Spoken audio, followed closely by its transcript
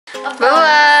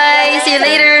Bye-bye! See you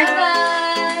later!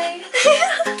 Bye!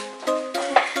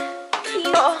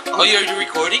 Oh, you're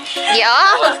recording?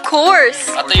 Yeah, of course!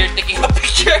 I thought you're taking a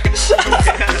picture.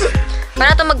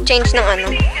 Para to mag-change ng ano.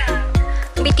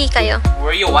 Biti kayo.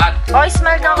 Where you at? Oy,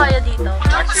 smile na kayo dito.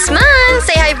 Smile!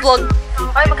 Say hi, vlog!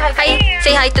 Oy, mag-hi kayo. Hi!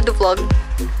 Say hi to the vlog.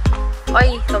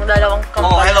 Oy, itong dalawang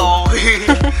Oh, hello.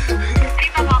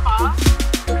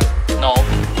 No.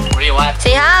 Where you at?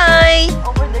 Say hi!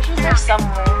 over there. She's there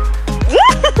somewhere.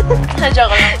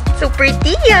 Joke lang. So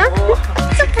pretty, ah!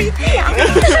 So pretty, ah!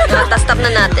 Tapos stop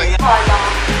na natin.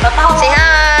 Say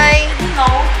hi!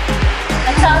 No.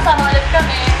 Nagsama-sama ulit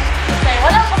kami. Kasi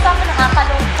wala po sa akin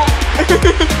nakakalungkot.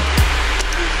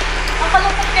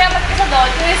 Nakakalungkot kaya ba't isa doon?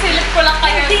 Sinisilip ko lang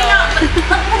kayo doon. Hindi nga.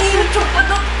 Ang YouTube pa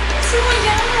doon. Sino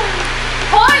yan?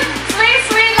 Hoy!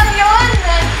 Sway lang yun!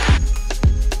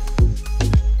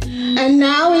 And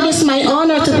now it is my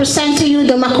honor to present to you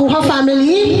the Makuha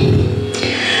family.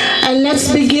 And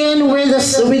let's begin with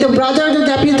the brother of the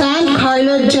debutant,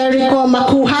 Carlo Jericho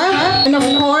Makuha. And of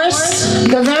course,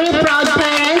 the very proud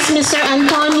parents, Mr.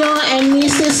 Antonio and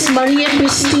Mrs. Maria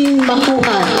Christine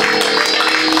Makuha.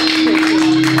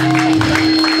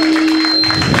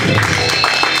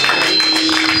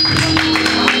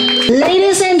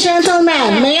 Ladies and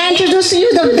gentlemen, may I introduce you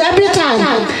the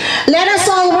debutant. Let us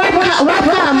all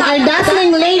welcome our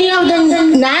dazzling lady of the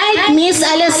night, Miss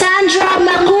Alessandra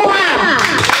Makuha.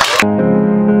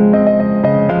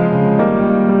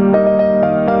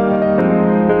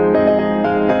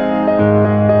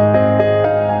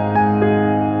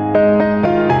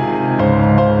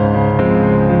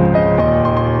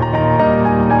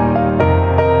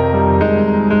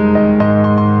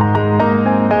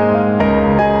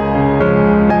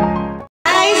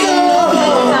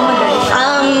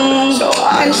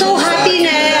 I'm so happy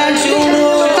na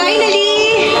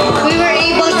finally we were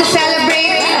able to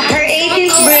celebrate her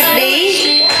 18th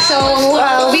birthday. So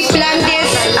we planned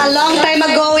this a long time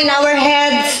ago in our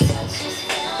heads,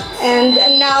 and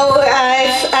now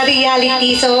it's a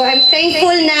reality. So I'm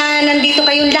thankful na nandito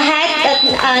kayong lahat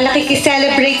at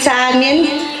nakikiselebrate sa amin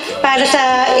para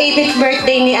sa 18th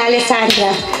birthday ni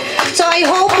Alessandra. So I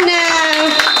hope na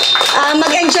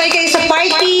mag-enjoy kayo sa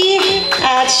party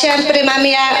at syempre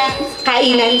mamaya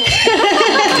kainan.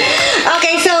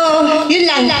 Okay, so yun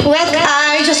lang.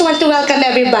 I just want to welcome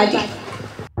everybody.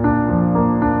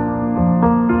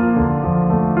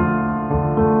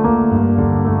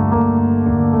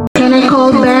 Can I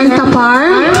call Ben Tapar?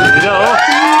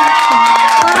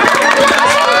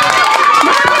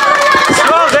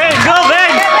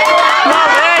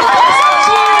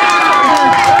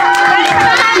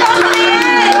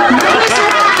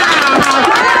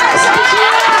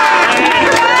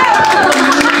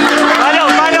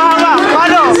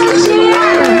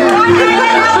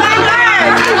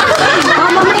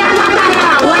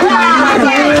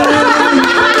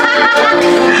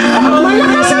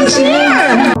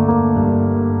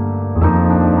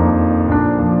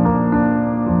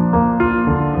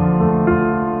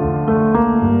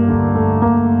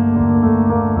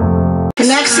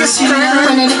 Next is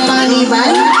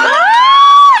Pangaliban.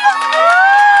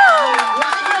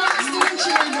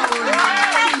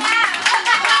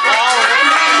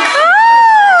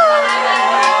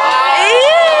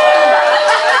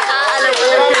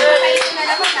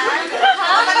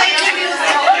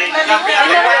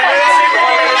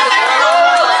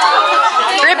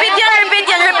 Repeat yan.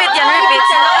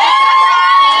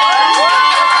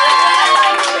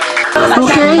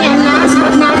 Okay, and last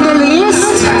but not the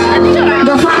least,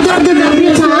 the father of the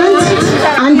debutant,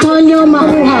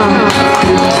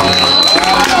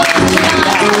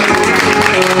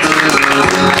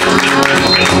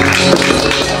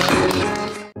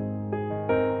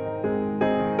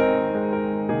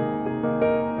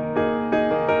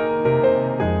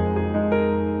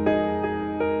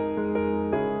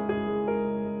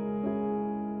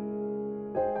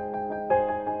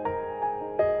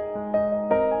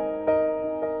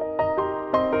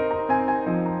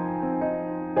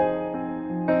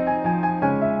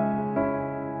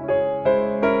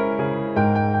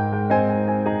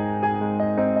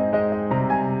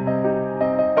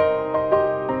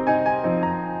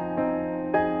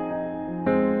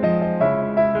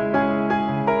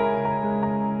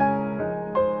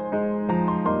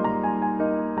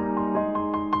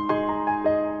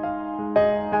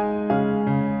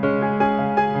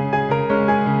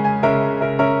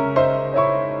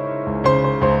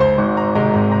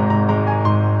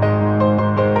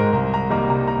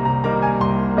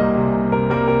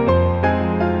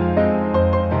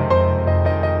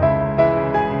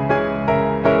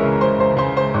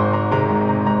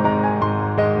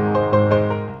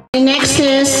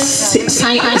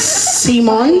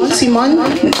 Simone.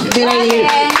 Did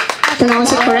I pronounce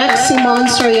it correct? Simone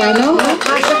Soriano.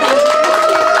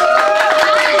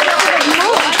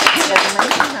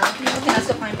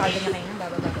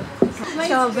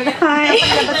 Hi.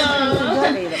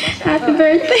 Happy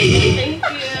birthday.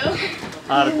 Thank you.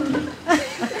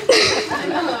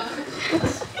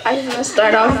 I just want to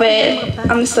start off with,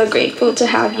 I'm so grateful to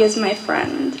have you as my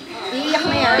friend.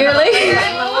 You're like...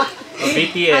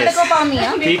 BTS.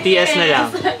 BTS na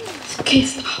lang. Okay,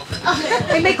 stop.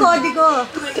 May kodigo.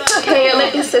 Okay, you're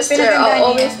like a sister I'll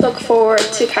always look forward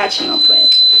to catching up with.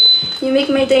 You make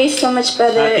my day so much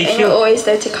better and you're always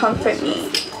there to comfort me.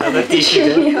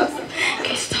 Cheer me up.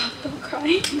 Okay, stop. Don't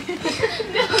cry.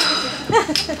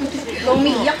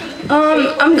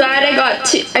 I'm glad I got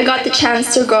the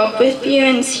chance to grow up with you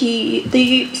and see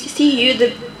you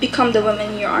become the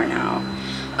woman you are now.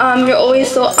 You're always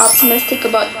so optimistic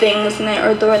about things and I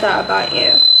adore that about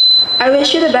you. I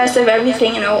wish you the best of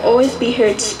everything and I will always be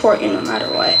here to support you no matter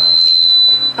what.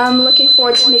 I'm looking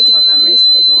forward to make more memories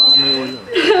with you.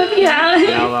 Yeah.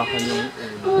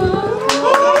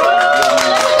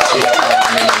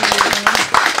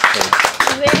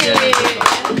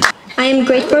 I am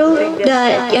grateful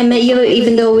that I met you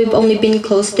even though we've only been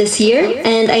close this year,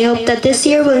 and I hope that this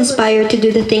year will inspire you to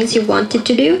do the things you wanted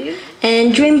to do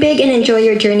and dream big and enjoy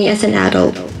your journey as an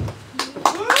adult.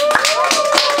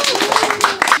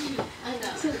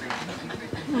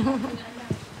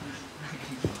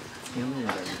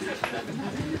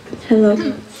 Hello.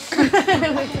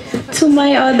 To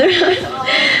my other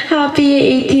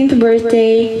happy 18th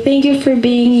birthday. Thank you for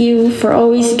being you, for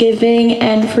always giving,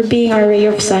 and for being our ray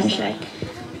of sunshine.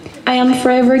 I am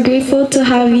forever grateful to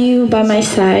have you by my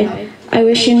side. I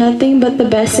wish you nothing but the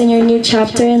best in your new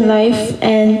chapter in life,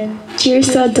 and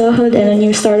cheers to adulthood and a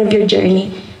new start of your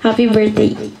journey. Happy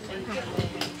birthday.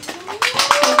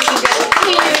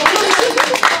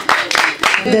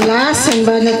 The last and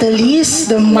but not the least,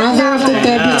 the mother of the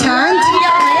debutante,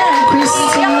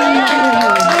 Christine.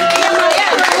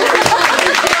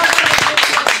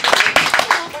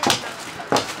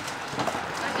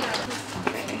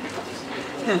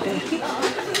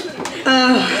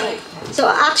 So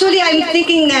actually, I'm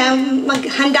thinking na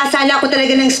maghanda sana ako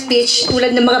talaga ng speech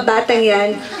tulad ng mga batang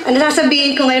yan. Ang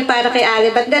nasasabihin ko ngayon para kay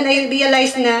Ale, but then I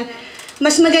realized na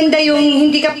mas maganda yung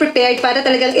hindi ka prepared para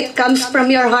talagang it comes from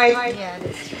your heart.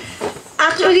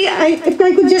 Actually, if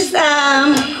I could just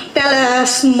tell a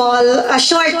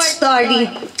short story,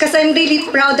 because I'm really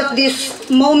proud of this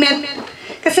moment.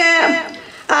 Kasi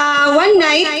one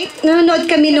night, nanonood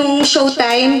kami nung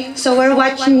Showtime, so we're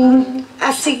watching a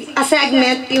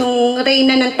segment, yung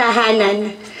Reyna ng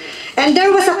Tahanan. And there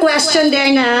was a question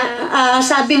there na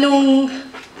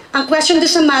ang question doon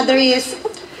sa mother is,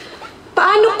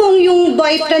 paano kung yung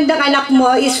boyfriend ng anak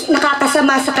mo is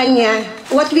nakakasama sa kanya?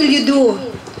 What will you do?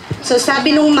 So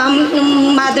sabi nung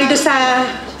mother do sa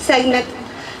segment,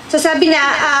 so sabi niya,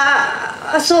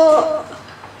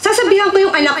 sasabihan ko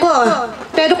yung anak ko,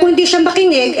 pero kung hindi siya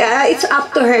makinig, it's up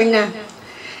to her na.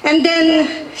 And then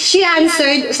she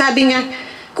answered, sabi niya,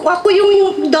 kung ako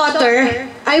yung daughter,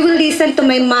 I will listen to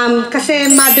my mom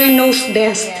kasi mother knows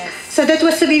best. So that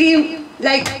was really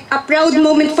like a proud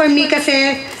moment for me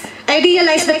kasi I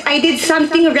realized that I did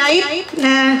something right,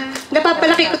 na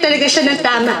napapalaki ko talaga siya ng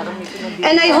tama.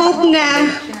 And I hope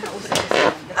na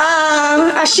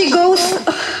as she goes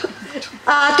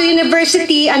to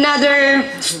university, another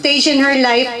stage in her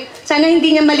life, sana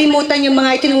hindi niya malimutan yung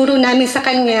mga itinuro namin sa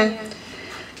kanya.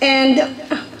 And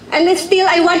still,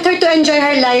 I want her to enjoy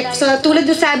her life. So tulad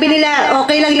ng sabi nila,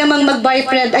 okay lang namang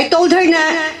mag-boyfriend. I told her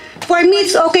na, for me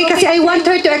it's okay kasi I want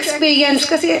her to experience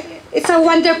kasi it's a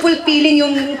wonderful feeling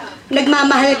yung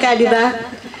nagmamahal ka, di ba?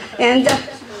 And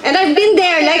I've been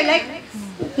there, like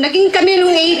naging kami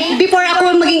nung before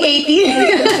ako maging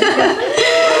 18.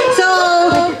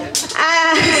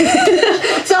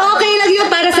 So okay lang yun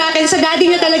para sa akin. Sa daddy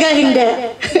niya talaga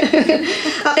hindi.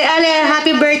 Okay, Ale,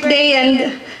 happy birthday,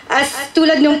 and as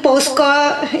tulad ng post ko,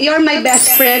 you're my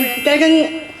best friend.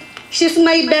 Talagang she's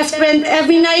my best friend.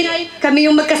 Every night, kami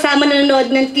yung magkasama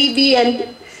nanonood ng TV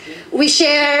and we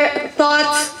share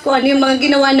thoughts kung ano yung mga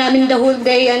ginawa namin the whole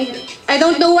day. And I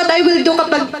don't know what I will do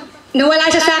kapag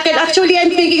nawala siya sa akin. Actually,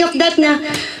 I'm thinking of that na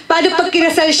paano pag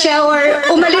kinasal siya or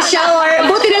umalis siya or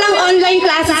buti na lang online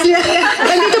classes niya.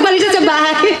 Nandito pa rin siya sa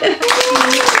bahay.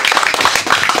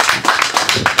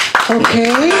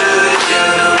 Okay.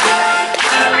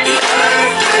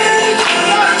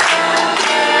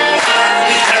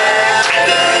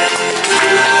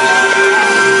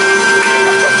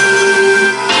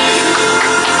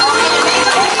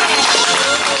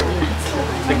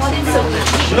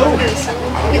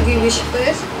 Mag-wish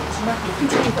first.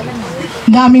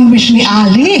 Daming wish ni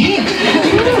Ali.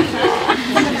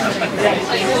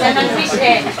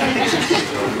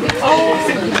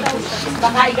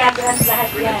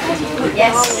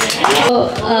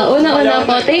 So, una-una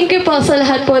po, thank you po sa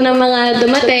lahat po ng mga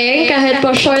dumating, kahit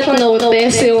po short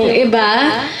notice yung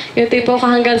iba, yung tipo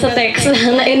hanggang sa text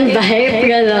lang na-invite,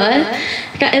 gano'n.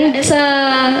 And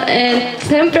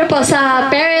siyempre po sa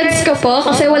parents ko po,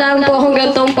 kasi wala po akong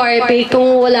gantong party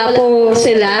kung wala po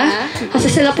sila. Kasi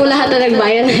sila po lahat na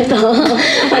nagbayan nito.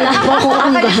 Wala po akong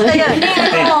ambag.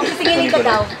 Sige dito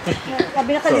daw.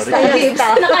 Sabi nakalista.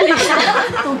 Nakalista.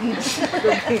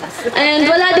 And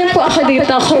wala din po ako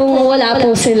dito kung wala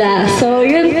po sila. So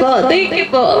yun po. Thank you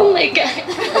po. Oh my God.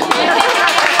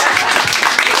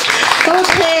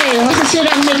 Okay, masasira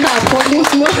ang makeup.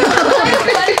 Mo.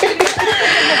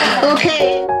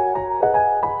 Okay.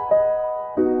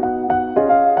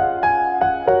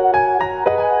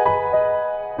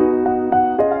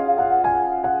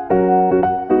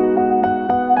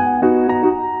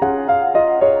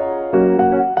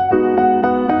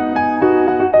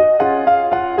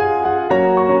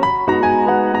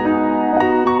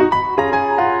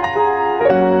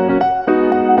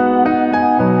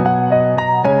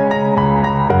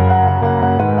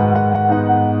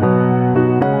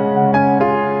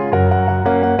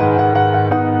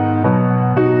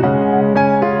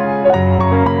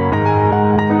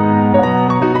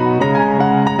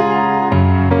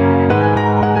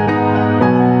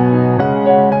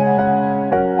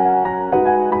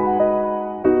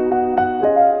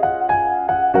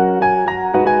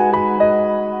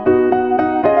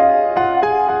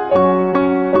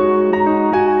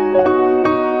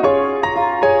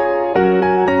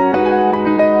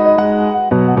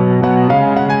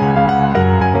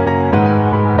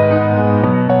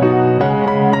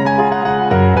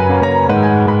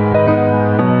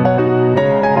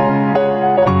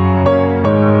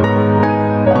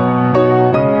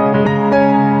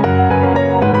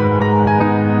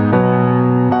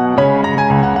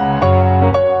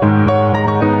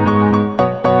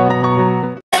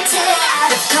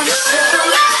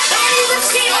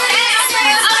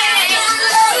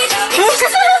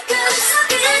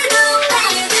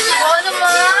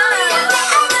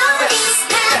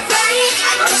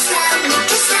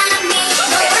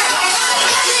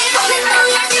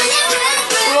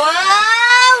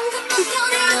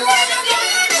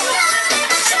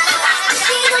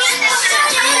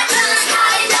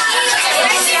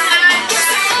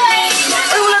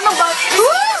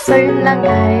 So yun lang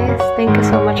guys. Thank you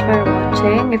so much for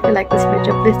watching. If you like this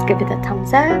video, please give it a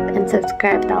thumbs up and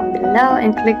subscribe down below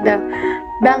and click the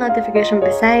bell notification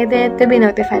beside it to be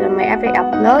notified on my every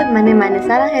upload. Mani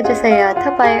sarang 주세요.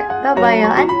 또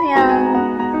봐요. 안녕.